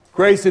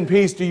Grace and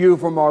peace to you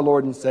from our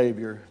Lord and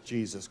Savior,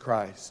 Jesus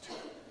Christ.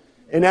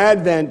 In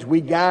Advent, we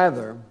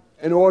gather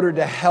in order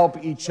to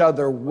help each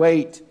other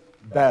wait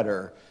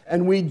better.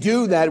 And we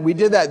did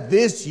that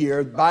this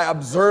year by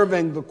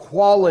observing the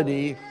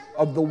quality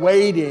of the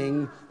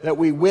waiting that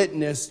we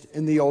witnessed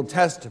in the Old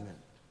Testament.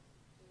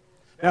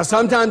 Now,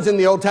 sometimes in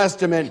the Old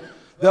Testament,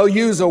 they'll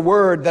use a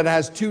word that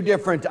has two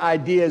different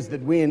ideas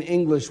that we in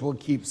English will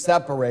keep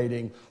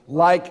separating,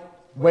 like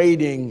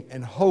waiting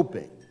and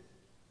hoping.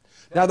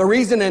 Now, the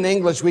reason in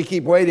English we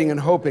keep waiting and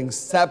hoping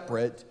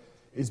separate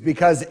is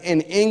because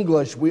in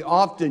English we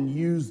often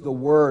use the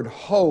word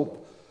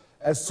hope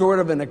as sort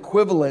of an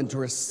equivalent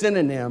or a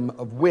synonym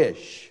of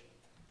wish.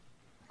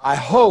 I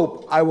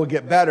hope I will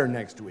get better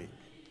next week.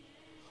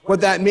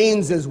 What that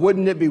means is,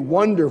 wouldn't it be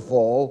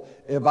wonderful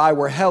if I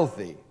were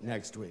healthy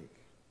next week?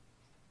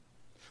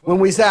 When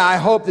we say, I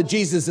hope that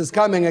Jesus is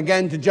coming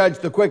again to judge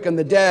the quick and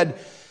the dead,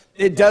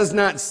 it does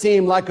not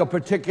seem like a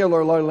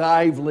particularly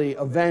lively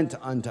event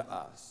unto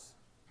us.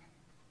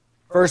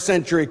 First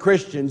century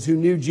Christians who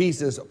knew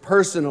Jesus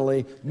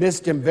personally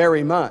missed him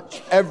very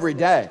much, every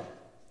day.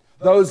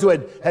 Those who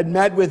had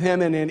met with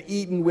him and had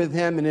eaten with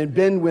him and had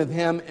been with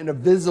him in a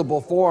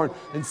visible form.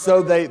 And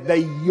so they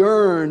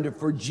yearned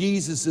for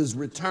Jesus'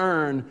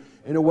 return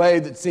in a way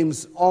that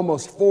seems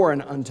almost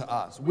foreign unto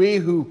us. We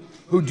who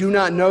do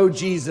not know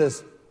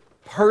Jesus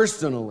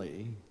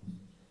personally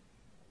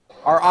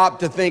are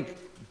apt to think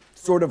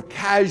sort of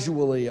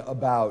casually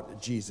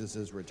about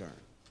Jesus' return.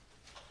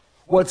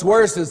 What's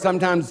worse is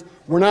sometimes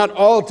we're not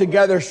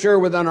altogether sure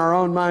within our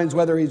own minds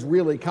whether he's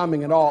really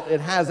coming at all. It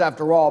has,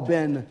 after all,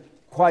 been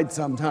quite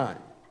some time.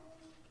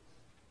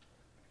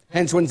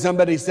 Hence, when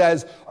somebody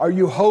says, are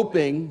you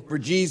hoping for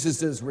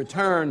Jesus'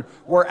 return?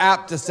 We're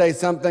apt to say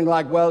something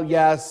like, well,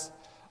 yes,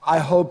 I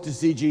hope to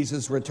see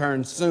Jesus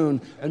return soon.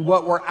 And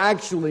what we're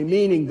actually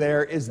meaning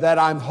there is that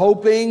I'm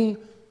hoping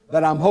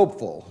that I'm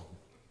hopeful.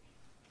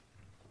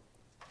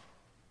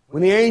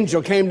 When the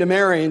angel came to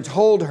Mary and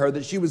told her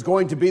that she was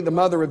going to be the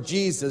mother of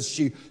Jesus,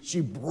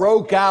 she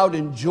broke out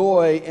in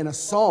joy in a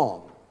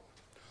song.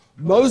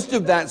 Most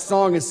of that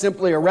song is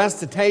simply a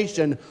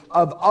recitation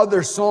of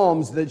other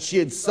psalms that she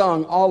had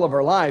sung all of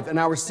her life. And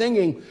our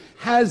singing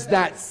has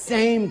that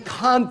same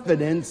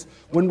confidence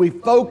when we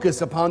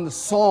focus upon the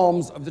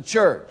psalms of the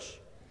church.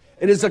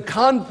 It is a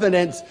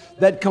confidence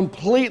that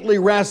completely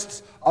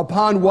rests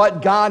upon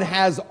what God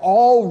has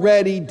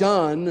already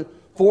done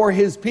for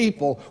his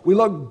people. We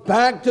look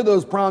back to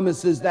those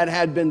promises that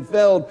had been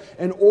filled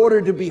in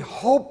order to be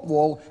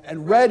hopeful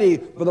and ready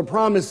for the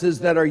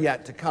promises that are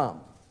yet to come.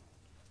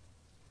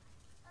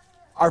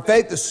 Our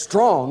faith is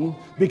strong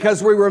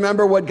because we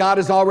remember what God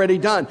has already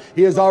done.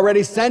 He has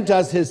already sent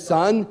us his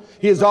Son.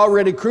 He has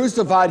already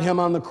crucified him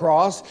on the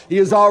cross. He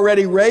has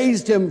already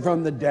raised him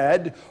from the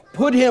dead,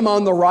 put him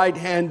on the right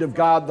hand of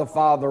God the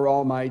Father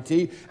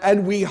Almighty.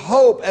 And we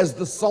hope, as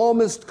the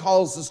psalmist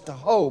calls us to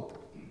hope,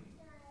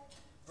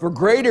 for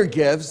greater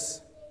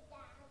gifts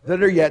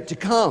that are yet to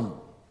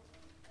come.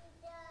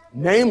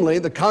 Namely,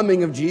 the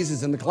coming of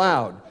Jesus in the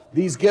cloud.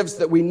 These gifts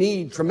that we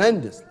need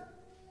tremendously.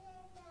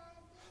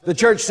 The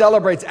church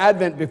celebrates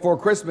Advent before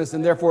Christmas,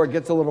 and therefore it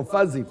gets a little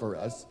fuzzy for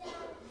us,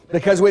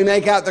 because we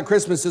make out that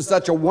Christmas is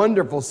such a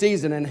wonderful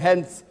season, and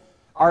hence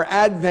our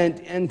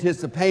Advent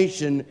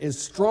anticipation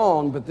is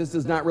strong, but this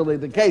is not really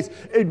the case.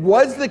 It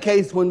was the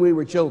case when we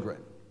were children.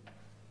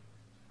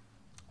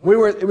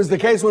 It was the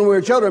case when we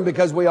were children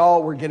because we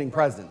all were getting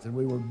presents, and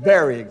we were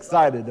very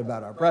excited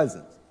about our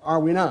presents, are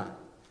we not?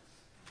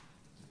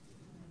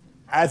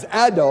 As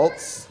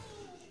adults,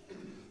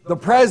 the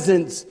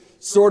presents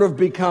sort of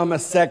become a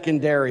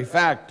secondary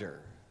factor.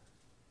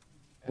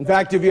 In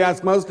fact, if you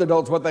ask most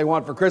adults what they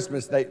want for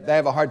Christmas, they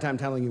have a hard time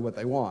telling you what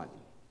they want.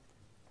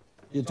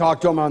 You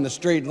talk to them on the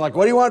street, and like,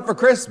 what do you want for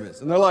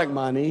Christmas? And they're like,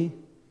 money.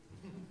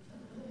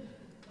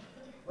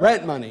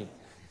 Rent money.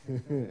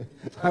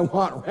 I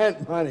want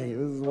rent money.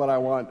 This is what I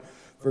want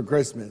for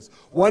Christmas.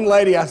 One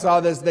lady, I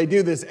saw this, they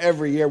do this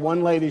every year.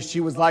 One lady,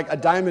 she was like, a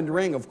diamond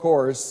ring, of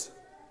course.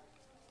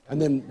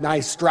 And then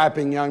nice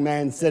strapping young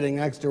man sitting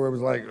next to her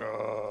was like,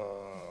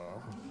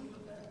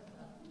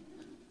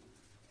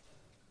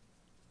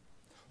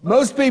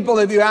 Most people,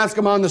 if you ask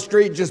them on the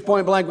street, just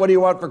point blank, what do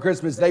you want for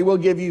Christmas? They will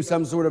give you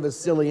some sort of a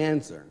silly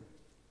answer.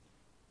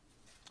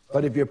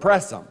 But if you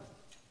press them,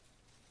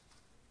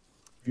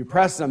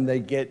 they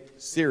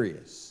get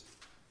serious.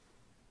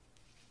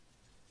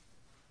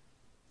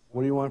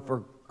 What do you want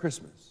for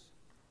Christmas?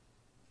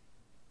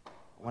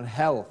 I want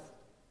health.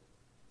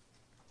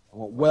 I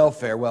want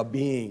welfare,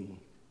 well-being.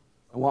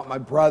 I want my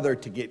brother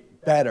to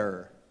get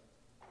better.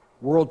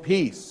 World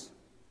peace,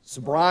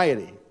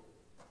 sobriety,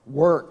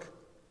 work,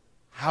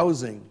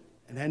 housing,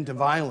 and end to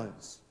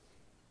violence.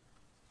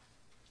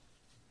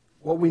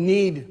 What we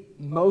need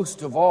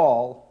most of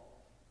all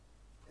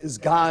is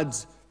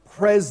God's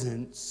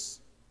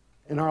presence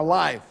in our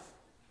life.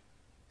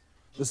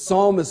 The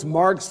psalmist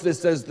marks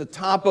this as the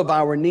top of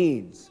our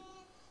needs.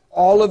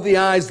 All of the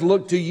eyes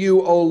look to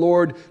you, O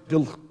Lord,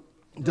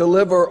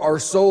 deliver our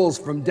souls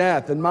from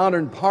death. In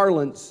modern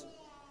parlance,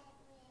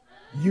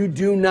 you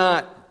do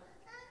not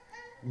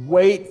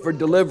wait for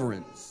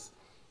deliverance.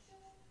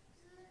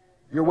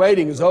 Your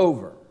waiting is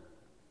over.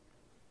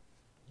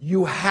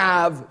 You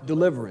have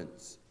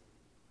deliverance.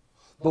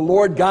 The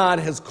Lord God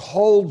has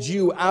called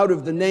you out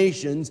of the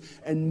nations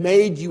and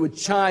made you a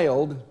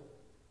child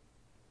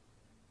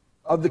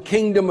of the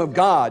kingdom of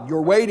God.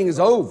 Your waiting is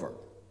over.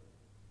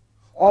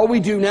 All we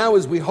do now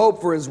is we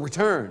hope for His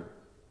return.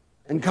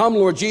 And come,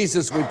 Lord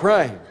Jesus, we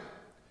pray.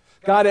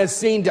 God has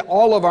seen to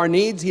all of our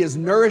needs. He has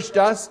nourished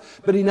us,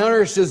 but He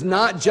nourishes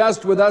not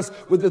just with us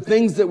with the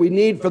things that we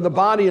need for the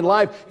body and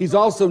life. He's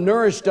also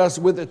nourished us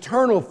with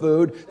eternal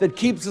food that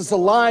keeps us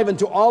alive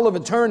into all of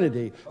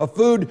eternity. A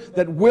food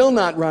that will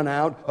not run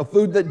out, a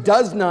food that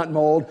does not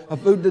mold, a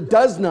food that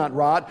does not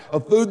rot, a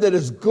food that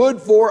is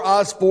good for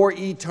us for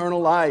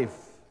eternal life.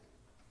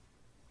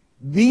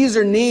 These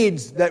are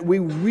needs that we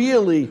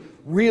really,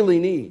 really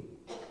need.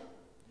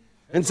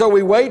 And so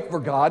we wait for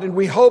God, and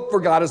we hope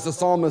for God as the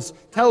psalmist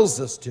tells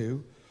us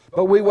to,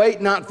 but we wait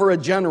not for a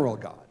general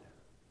God.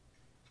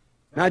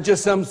 Not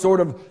just some sort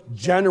of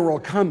general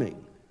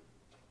coming.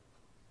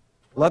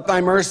 Let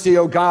thy mercy,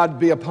 O God,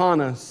 be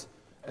upon us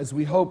as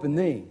we hope in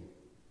thee.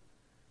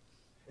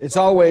 It's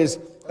always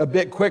a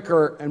bit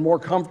quicker and more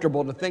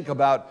comfortable to think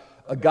about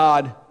a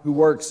God who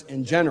works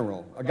in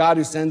general, a God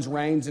who sends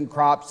rains and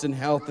crops and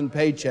health and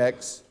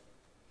paychecks.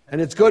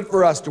 And it's good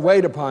for us to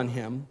wait upon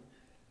Him.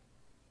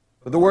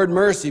 But the word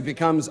mercy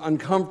becomes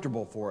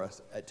uncomfortable for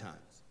us at times,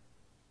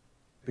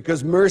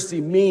 because mercy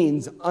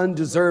means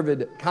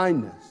undeserved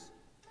kindness.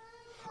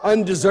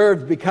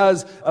 Undeserved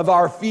because of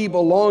our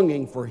feeble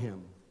longing for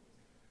Him.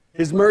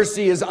 His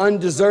mercy is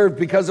undeserved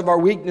because of our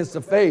weakness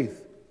of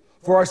faith,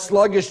 for our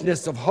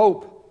sluggishness of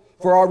hope,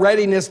 for our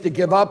readiness to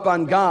give up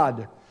on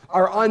God,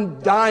 our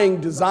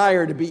undying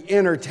desire to be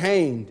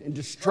entertained and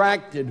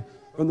distracted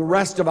from the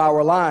rest of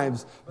our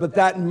lives. But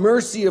that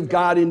mercy of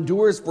God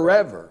endures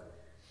forever.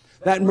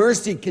 That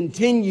mercy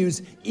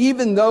continues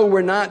even though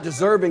we're not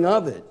deserving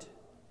of it.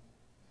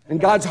 In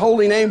God's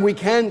holy name we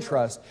can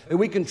trust, and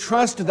we can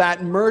trust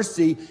that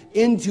mercy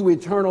into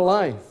eternal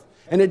life.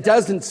 And it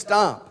doesn't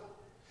stop.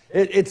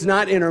 It's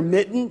not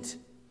intermittent.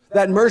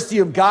 That mercy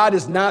of God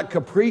is not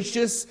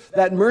capricious.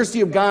 That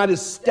mercy of God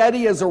is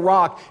steady as a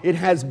rock. It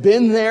has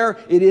been there.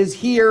 It is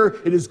here.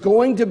 It is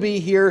going to be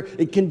here.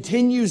 It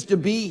continues to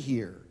be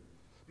here.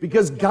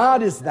 Because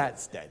God is that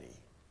steady.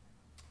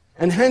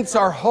 And hence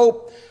our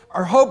hope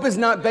is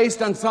not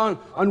based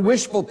on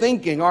wishful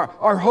thinking.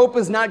 Our hope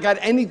has not got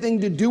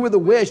anything to do with a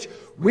wish.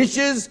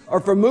 Wishes are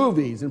for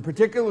movies, and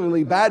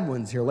particularly bad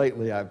ones here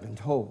lately, I've been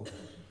told.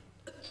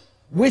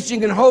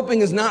 Wishing and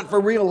hoping is not for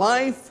real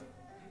life.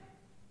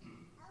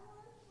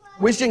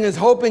 Wishing and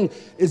hoping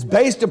is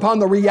based upon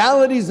the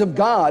realities of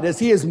God as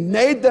He has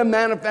made them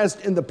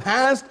manifest in the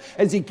past,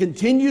 as He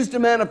continues to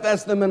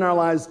manifest them in our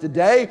lives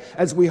today,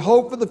 as we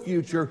hope for the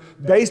future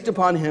based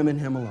upon Him and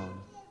Him alone.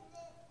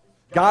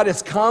 God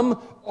has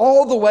come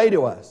all the way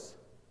to us.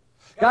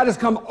 God has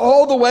come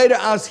all the way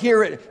to us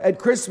here at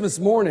Christmas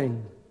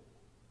morning,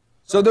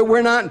 so that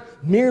we're not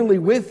merely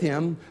with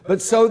Him,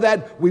 but so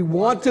that we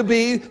want to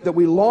be, that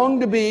we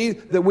long to be,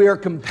 that we are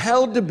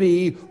compelled to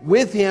be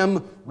with Him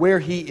where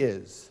He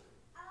is.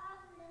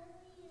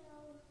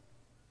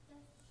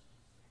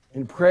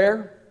 In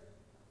prayer,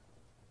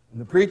 in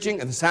the preaching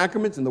and the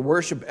sacraments and the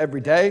worship every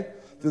day,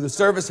 through the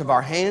service of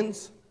our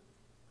hands,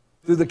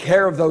 through the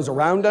care of those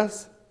around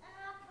us,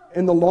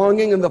 in the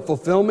longing and the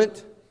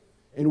fulfillment,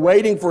 in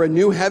waiting for a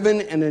new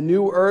heaven and a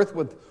new earth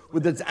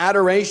with its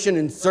adoration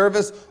and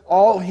service,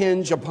 all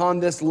hinge upon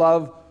this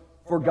love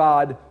for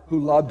God who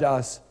loved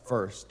us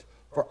first.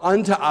 For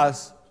unto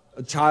us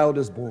a child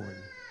is born.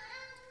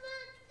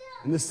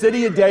 In the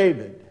city of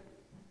David,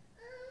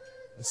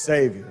 the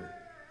Savior,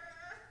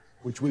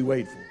 which we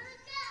wait for.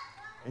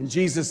 In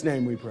Jesus'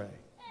 name we pray.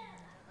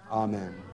 Amen.